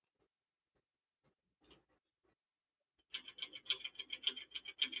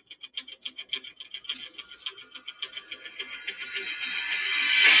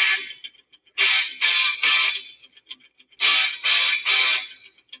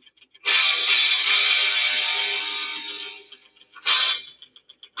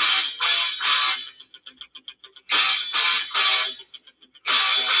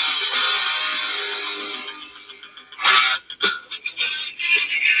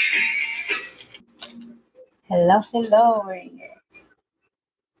Hello, warriors.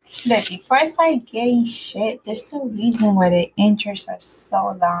 Look, before I start getting shit, there's a reason why the intros are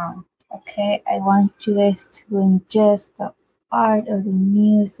so long. Okay, I want you guys to ingest the art of the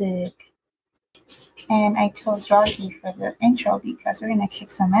music. And I chose Rocky for the intro because we're gonna kick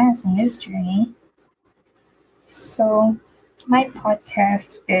some ass in this journey. So, my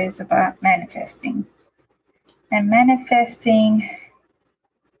podcast is about manifesting. And manifesting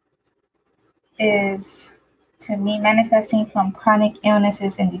is, to me, manifesting from chronic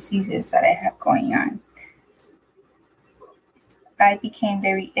illnesses and diseases that I have going on. I became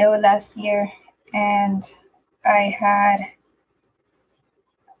very ill last year and I had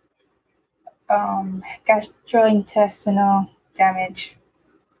gastrointestinal damage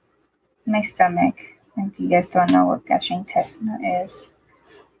in my stomach. If you guys don't know what gastrointestinal is,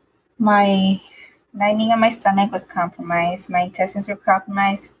 my lining of my stomach was compromised. My intestines were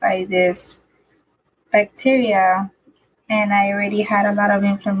compromised by this bacteria, and I already had a lot of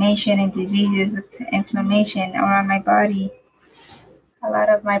inflammation and diseases with inflammation around my body. A lot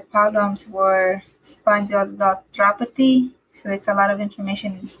of my problems were spondyloarthropathy, so it's a lot of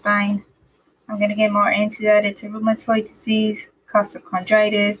inflammation in the spine. I'm going to get more into that. It's a rheumatoid disease,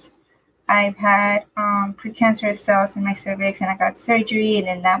 costochondritis. I've had precancerous cells in my cervix, and I got surgery, and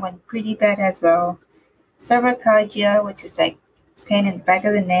then that went pretty bad as well. Cervicalgia, which is like pain in the back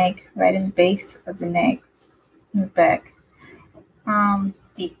of the neck, right in the base of the neck, in the back.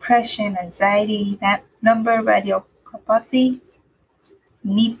 Depression, anxiety, number radiculopathy,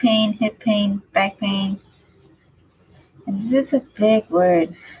 knee pain, hip pain, back pain. And this is a big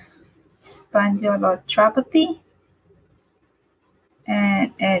word. Spondyloarthropathy.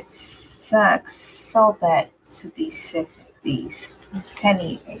 And it sucks so bad to be sick with these. I'm telling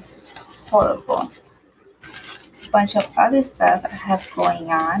you guys, it's horrible. A bunch of other stuff I have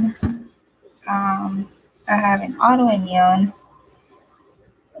going on. I have an autoimmune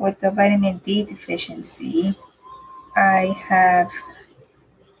with the vitamin D deficiency. I have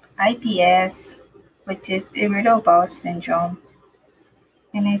IBS, which is irritable bowel syndrome.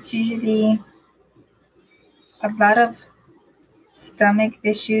 And it's usually a lot of stomach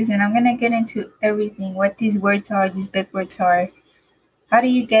issues. And I'm going to get into everything, what these words are, these big words are. How do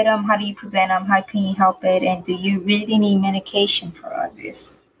you get them? How do you prevent them? How can you help it? And do you really need medication for all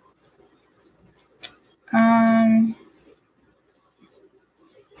this?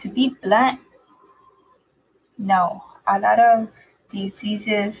 To be blunt, no. A lot of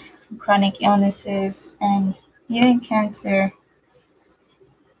diseases, chronic illnesses, and even cancer,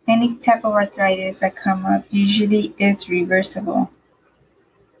 any type of arthritis that come up usually is reversible.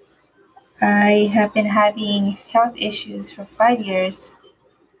 I have been having health issues for 5 years.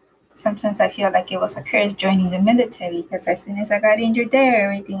 Sometimes I feel like it was a curse joining the military because as soon as I got injured there,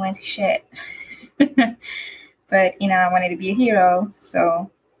 everything went to shit. But, I wanted to be a hero, so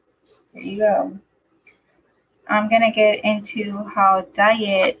there you go. I'm going to get into how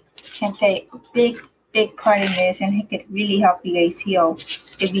diet can play a big part in this, and it could really help you guys heal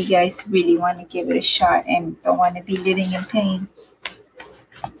if you guys really want to give it a shot and don't want to be living in pain.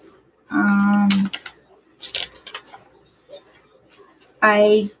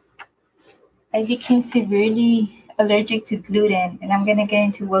 I became severely allergic to gluten, and I'm going to get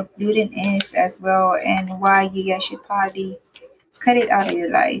into what gluten is as well and why you guys should probably cut it out of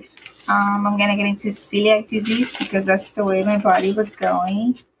your life. I'm going to get into celiac disease because that's the way my body was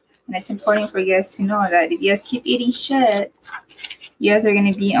going. And it's important for you guys to know that if you guys keep eating shit, you guys are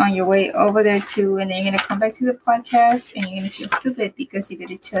going to be on your way over there too. And then you're going to come back to the podcast and you're going to feel stupid because you could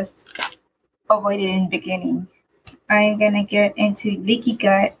have just avoided it in the beginning. I'm going to get into leaky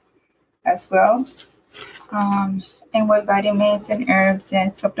gut as well. And what vitamins and herbs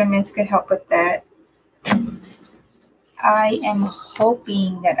and supplements could help with that. I am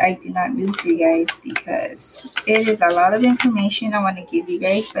hoping that I do not lose you guys because it is a lot of information I want to give you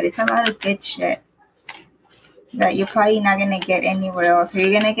guys, but it's a lot of good shit that you're probably not going to get anywhere else. Or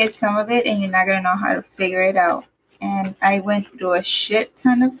you're going to get some of it and you're not going to know how to figure it out. And I went through a shit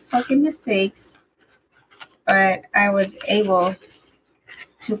ton of fucking mistakes, but I was able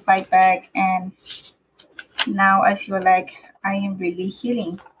to fight back, and now I feel like I am really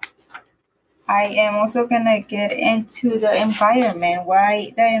healing. I am also going to get into the environment,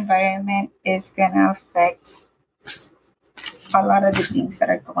 why the environment is going to affect a lot of the things that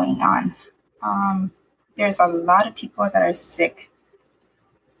are going on. There's a lot of people that are sick.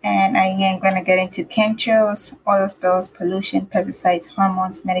 And I am going to get into chemtrails, oil spills, pollution, pesticides,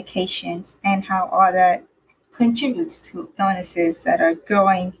 hormones, medications, and how all that contributes to illnesses that are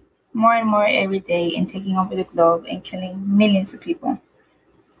growing more and more every day and taking over the globe and killing millions of people.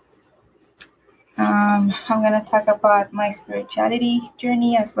 I'm going to talk about my spirituality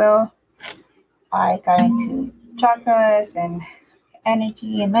journey as well. I got into chakras and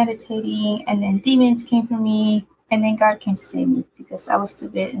energy and meditating, and then demons came for me, and then God came to save me because I was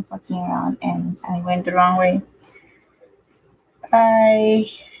stupid and fucking around and I went the wrong way.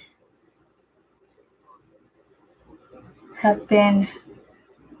 I have been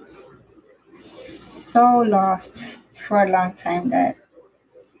so lost for a long time that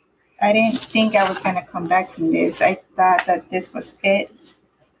I didn't think I was going to come back from this. I thought that this was it.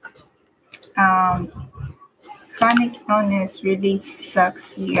 Chronic illness really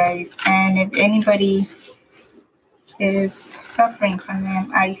sucks, you guys. And if anybody is suffering from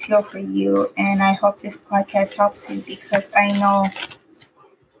them, I feel for you. And I hope this podcast helps you because I know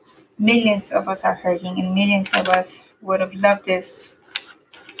millions of us are hurting and millions of us would have loved this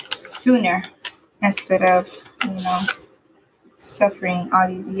sooner instead of, suffering all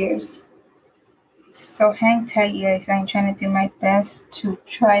these years. So hang tight, you guys. I'm trying to do my best to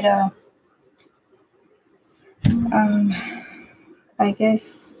try to,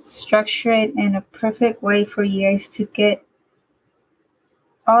 structure it in a perfect way for you guys to get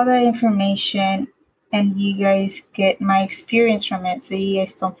all that information and you guys get my experience from it so you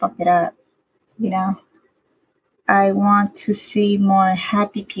guys don't fuck it up, I want to see more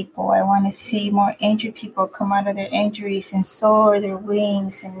happy people. I want to see more injured people come out of their injuries and soar their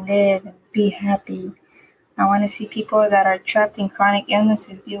wings and live and be happy. I want to see people that are trapped in chronic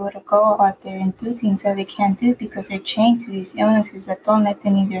illnesses be able to go out there and do things that they can't do because they're chained to these illnesses that don't let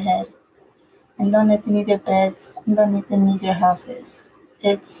them leave their head and don't let them leave their beds and don't let them leave their houses.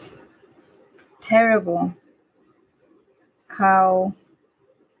 It's terrible how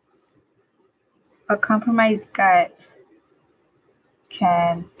a compromised gut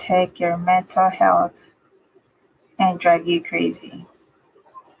can take your mental health and drive you crazy.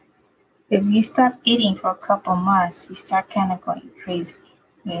 If you stop eating for a couple months, you start kind of going crazy,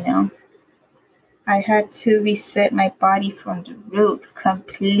 I had to reset my body from the root,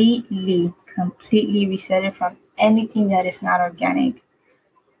 completely reset it from anything that is not organic.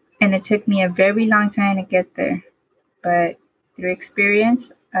 And it took me a very long time to get there. But through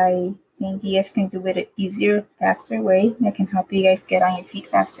experience, I think you guys can do it an easier, faster way that can help you guys get on your feet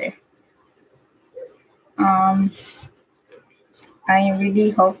faster. I am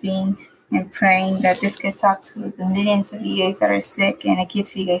really hoping and praying that this gets out to the millions of you guys that are sick and it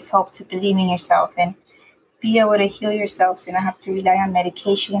gives you guys hope to believe in yourself and be able to heal yourselves and not have to rely on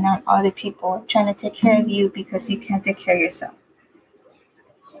medication and on other people trying to take care of you because you can't take care of yourself.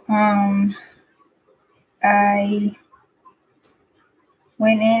 I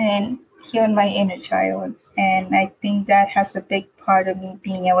went in and healed my inner child, and I think that has a big part of me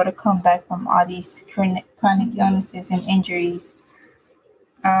being able to come back from all these chronic illnesses and injuries.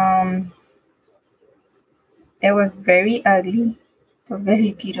 It was very ugly, but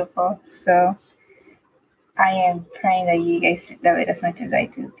very beautiful. So I am praying that you guys love it as much as I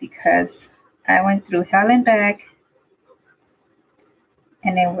do because I went through hell and back,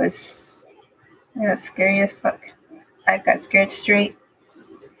 and it was scary as fuck. I got scared straight,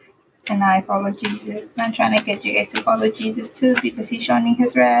 and now I follow Jesus. I'm trying to get you guys to follow Jesus too because He showed me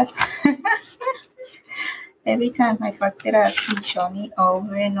His wrath. Every time I fucked it up, He showed me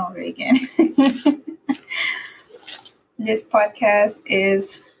over and over again. This podcast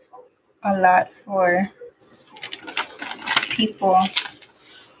is a lot for people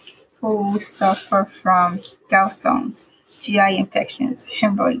who suffer from gallstones, GI infections,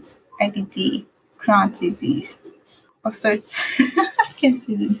 hemorrhoids, IBD, Crohn's disease, I can't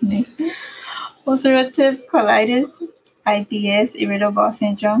see this name. Ulcerative colitis, IBS, irritable bowel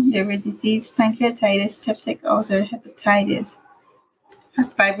syndrome, liver disease, pancreatitis, peptic ulcer, hepatitis,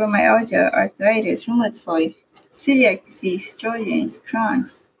 fibromyalgia, arthritis, rheumatoid, celiac disease, Sjögren's,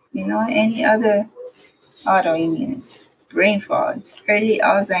 Crohn's, any other autoimmunes, brain fog, early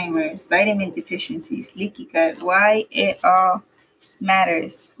Alzheimer's, vitamin deficiencies, leaky gut, why it all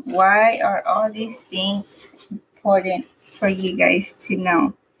matters. Why are all these things important for you guys to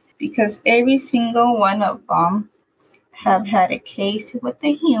know? Because every single one of them have had a case with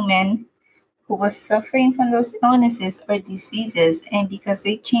a human who was suffering from those illnesses or diseases, and because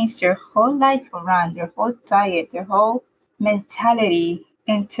they changed their whole life around, their whole diet, their whole mentality,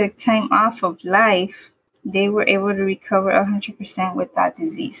 and took time off of life, they were able to recover 100% with that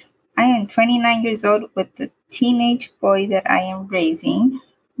disease. I am 29 years old with the teenage boy that I am raising,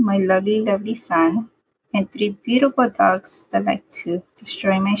 my lovely, lovely son, and 3 beautiful dogs that like to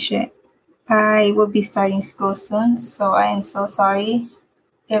destroy my shit. I will be starting school soon, so I am so sorry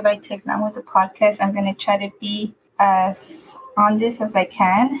if I take long with the podcast. I'm going to try to be as on this as I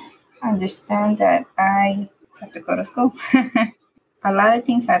can. understand that I have to go to school. A lot of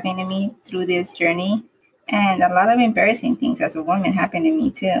things happen to me through this journey, and a lot of embarrassing things as a woman happen to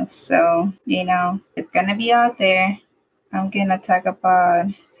me too. So, it's gonna be out there. I'm gonna talk about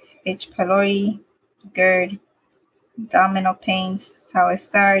H. pylori, GERD, abdominal pains, how it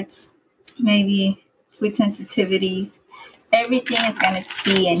starts, maybe food sensitivities. Everything is gonna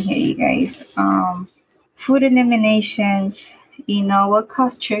be in here, you guys. Food eliminations, what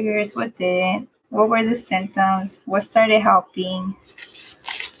caused triggers, what didn't, what were the symptoms, what started helping.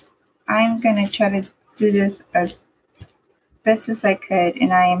 I'm gonna try to do this as best as I could,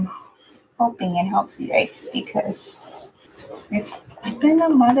 and I'm hoping it helps you guys because it's been a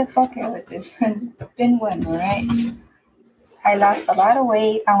motherfucker with this. Been one, right? I lost a lot of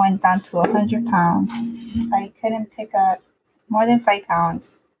weight. I went down to 100 pounds. I couldn't pick up more than 5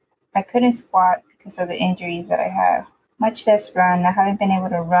 pounds. I couldn't squat because of the injuries that I have. Much less run. I haven't been able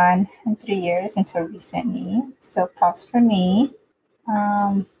to run in 3 years until recently. So props for me.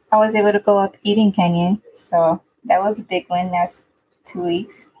 I was able to go up Eating Canyon. So that was a big win. That's 2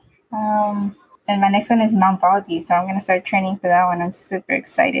 weeks. And my next one is Mount Baldy. So I'm going to start training for that one. I'm super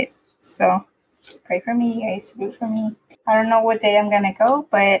excited. So pray for me, guys. Root for me. I don't know what day I'm going to go,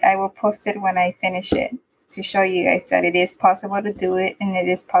 but I will post it when I finish it to show you guys that it is possible to do it and it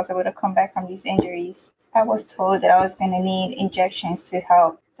is possible to come back from these injuries. I was told that I was going to need injections to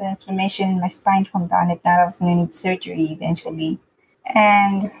help the inflammation in my spine come down. If not, I was going to need surgery eventually.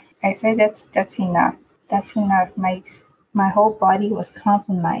 And I said that's enough. That's enough. My whole body was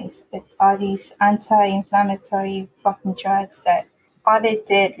compromised with all these anti-inflammatory fucking drugs that all it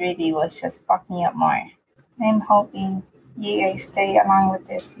did really was just fuck me up more. I'm hoping you guys stay along with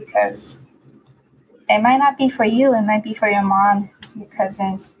this because it might not be for you. It might be for your mom, your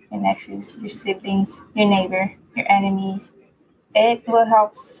cousins, your nephews, your siblings, your neighbor, your enemies. It will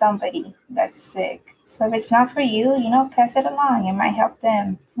help somebody that's sick. So if it's not for you, pass it along. It might help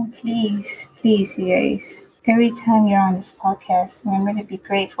them. And please, please, you guys, every time you're on this podcast, remember to be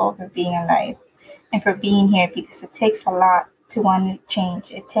grateful for being alive and for being here because it takes a lot to want to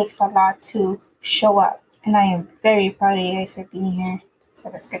change. It takes a lot to show up. And I am very proud of you guys for being here. So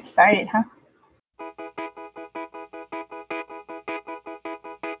let's get started, huh?